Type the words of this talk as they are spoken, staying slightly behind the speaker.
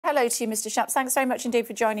hello to you, Mr. Shapps. Thanks very much indeed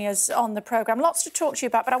for joining us on the programme. Lots to talk to you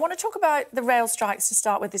about, but I want to talk about the rail strikes to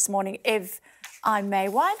start with this morning, if I may.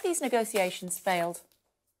 Why have these negotiations failed?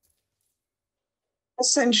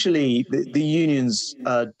 Essentially, the unions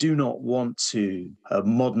do not want to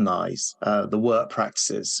modernise the work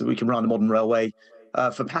practices so we can run a modern railway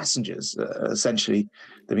for passengers. Essentially,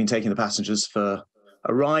 they've been taking the passengers for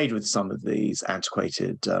a ride with some of these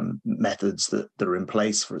antiquated methods that are in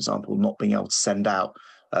place. For example, not being able to send out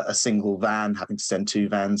a single van, having to send 2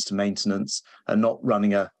 vans to maintenance, and not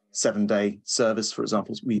running a 7-day service, for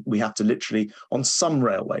example. We have to literally, on some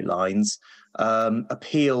railway lines,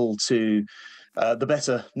 appeal to the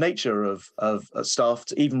better nature of staff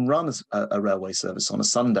to even run a railway service on a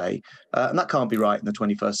Sunday. And that can't be right in the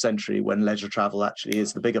 21st century when leisure travel actually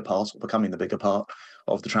is the bigger part, or becoming the bigger part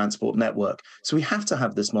of the transport network. So we have to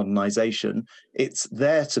have this modernisation. It's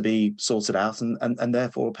there to be sorted out, and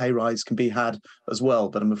therefore a pay rise can be had as well.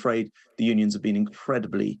 But I'm afraid the unions have been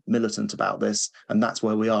incredibly militant about this, and that's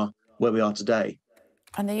where we are today.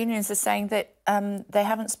 And the unions are saying that they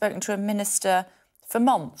haven't spoken to a minister for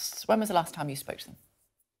months. When was the last time you spoke to them?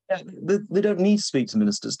 Yeah, they don't need to speak to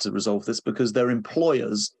ministers to resolve this, because their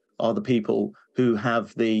employers are the people who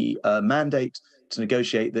have the mandate to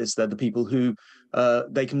negotiate this. They're the people who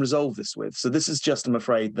they can resolve this with. So this is just, I'm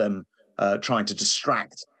afraid, them trying to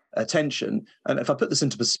distract attention. And if I put this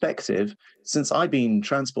into perspective, since I've been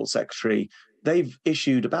Transport Secretary, they've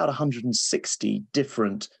issued about 160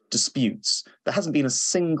 different disputes. There hasn't been a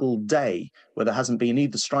single day where there hasn't been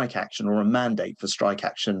either strike action or a mandate for strike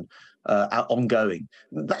action ongoing.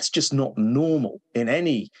 That's just not normal in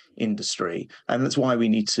any industry. And that's why we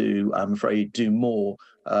need to, I'm afraid, do more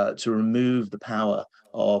to remove the power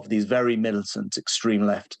of these very militant extreme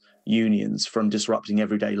left unions from disrupting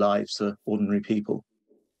everyday lives for ordinary people.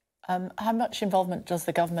 How much involvement does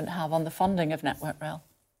the government have on the funding of Network Rail?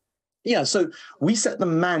 Yeah, so we set the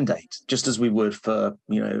mandate just as we would for,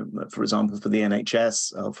 for example, for the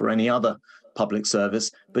NHS or for any other public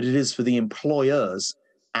service, but it is for the employers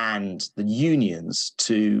and the unions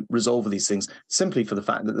to resolve these things, simply for the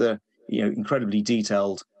fact that they're, incredibly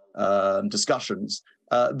detailed discussions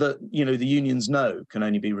that, the unions know can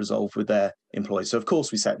only be resolved with their employees. So, of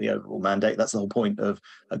course, we set the overall mandate. That's the whole point of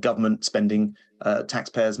a government spending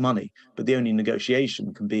taxpayers' money. But the only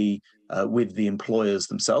negotiation can be with the employers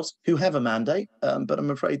themselves, who have a mandate. But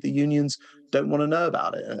I'm afraid the unions don't want to know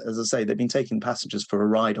about it. As I say, they've been taking passengers for a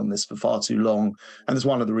ride on this for far too long. And it's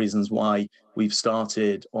one of the reasons why we've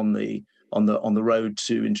started on the road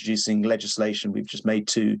to introducing legislation. We've just made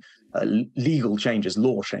 2 legal changes,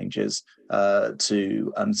 law changes,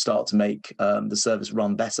 to start to make the service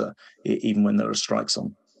run better, even when there are strikes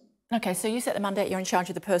on. OK, so you set the mandate, you're in charge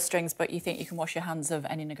of the purse strings, but you think you can wash your hands of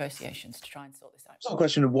any negotiations to try and sort this out? It's not a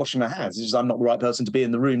question of washing my hands. It's just I'm not the right person to be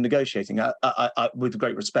in the room negotiating. I, with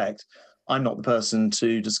great respect, I'm not the person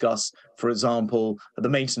to discuss, for example, the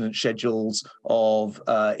maintenance schedules of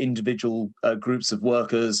individual groups of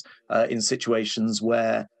workers in situations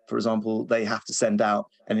where, for example, they have to send out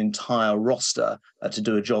an entire roster to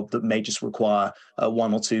do a job that may just require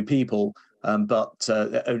 1 or 2 people. But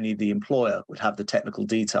only the employer would have the technical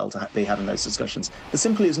detail to be having those discussions. There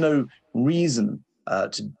simply is no reason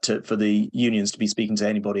for the unions to be speaking to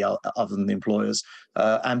anybody other than the employers.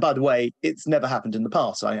 And by the way, it's never happened in the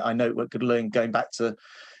past. I know what could learn going back to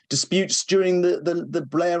disputes during the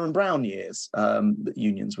Blair and Brown years. The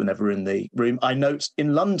unions were never in the room. I note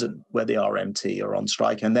in London, where the RMT are on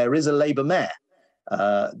strike, and there is a Labour mayor.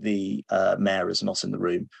 The mayor is not in the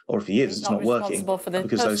room, or if he is, it's not working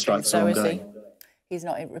because those strikes are ongoing. He's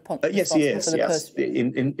not responsible. Yes, he is. Yes,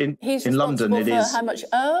 in London it is. How much?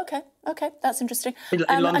 Oh, okay, that's interesting. In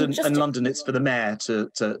London, it's for the mayor to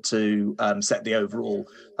set the overall,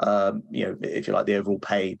 if you like, the overall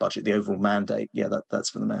pay budget, the overall mandate. Yeah, that's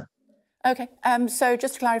for the mayor. Okay. So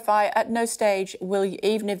just to clarify, at no stage will you,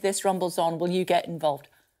 even if this rumbles on, will you get involved?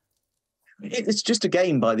 It's just a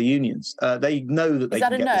game by the unions. They know that they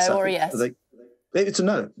can get this. Is that a no or a yes? It's a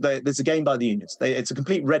no. There's a game by the unions. It's a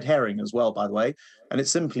complete red herring as well, by the way. And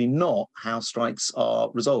it's simply not how strikes are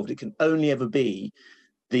resolved. It can only ever be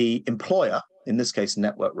the employer, in this case,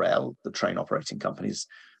 Network Rail, the train operating companies,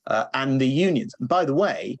 and the unions. And by the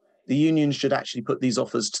way, the unions should actually put these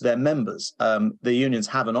offers to their members. The unions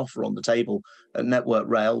have an offer on the table at Network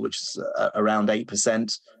Rail, which is around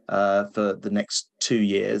 8% for the next 2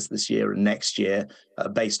 years, this year and next year,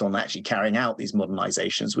 based on actually carrying out these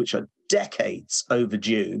modernisations, which are decades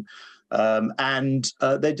overdue.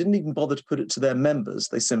 They didn't even bother to put it to their members.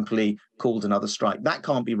 They simply called another strike. That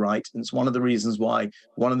can't be right. And it's one of the reasons why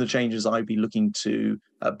one of the changes I'd be looking to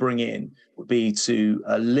bring in would be to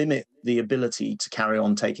limit the ability to carry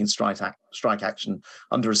on taking strike action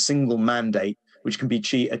under a single mandate, which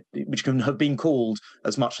can have been called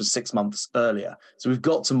as much as 6 months earlier. So we've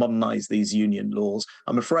got to modernise these union laws.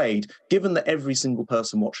 I'm afraid, given that every single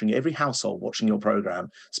person watching, every household watching your programme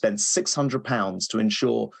spends £600 to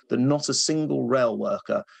ensure that not a single rail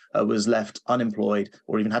worker was left unemployed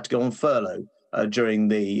or even had to go on furlough during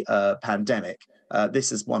the pandemic,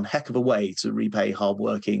 this is one heck of a way to repay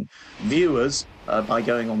hardworking viewers by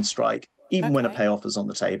going on strike, even when a payoff is on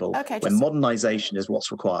the table, when modernisation is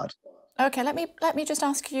what's required. OK, let me just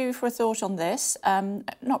ask you for a thought on this.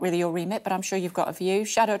 Not really your remit, but I'm sure you've got a view.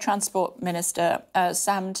 Shadow Transport Minister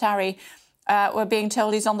Sam Tarry, we're being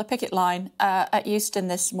told he's on the picket line at Euston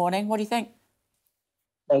this morning. What do you think?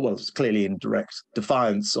 Oh, well, it's clearly in direct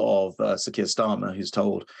defiance of Sir Keir Starmer, who's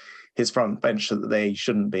told his front bench that they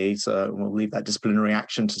shouldn't be. So we'll leave that disciplinary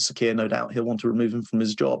action to Sir Keir. No doubt he'll want to remove him from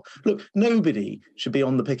his job. Look, nobody should be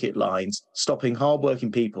on the picket lines stopping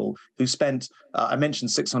hardworking people who spent, I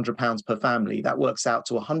mentioned £600 per family. That works out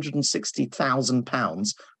to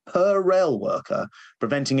 £160,000 per rail worker,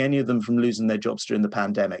 preventing any of them from losing their jobs during the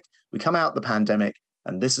pandemic. We come out the pandemic,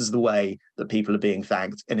 and this is the way that people are being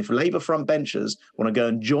thanked. And if Labour frontbenchers want to go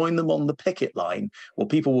and join them on the picket line, well,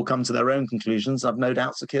 people will come to their own conclusions. I've no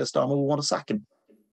doubt Sir Keir Starmer will want to sack him.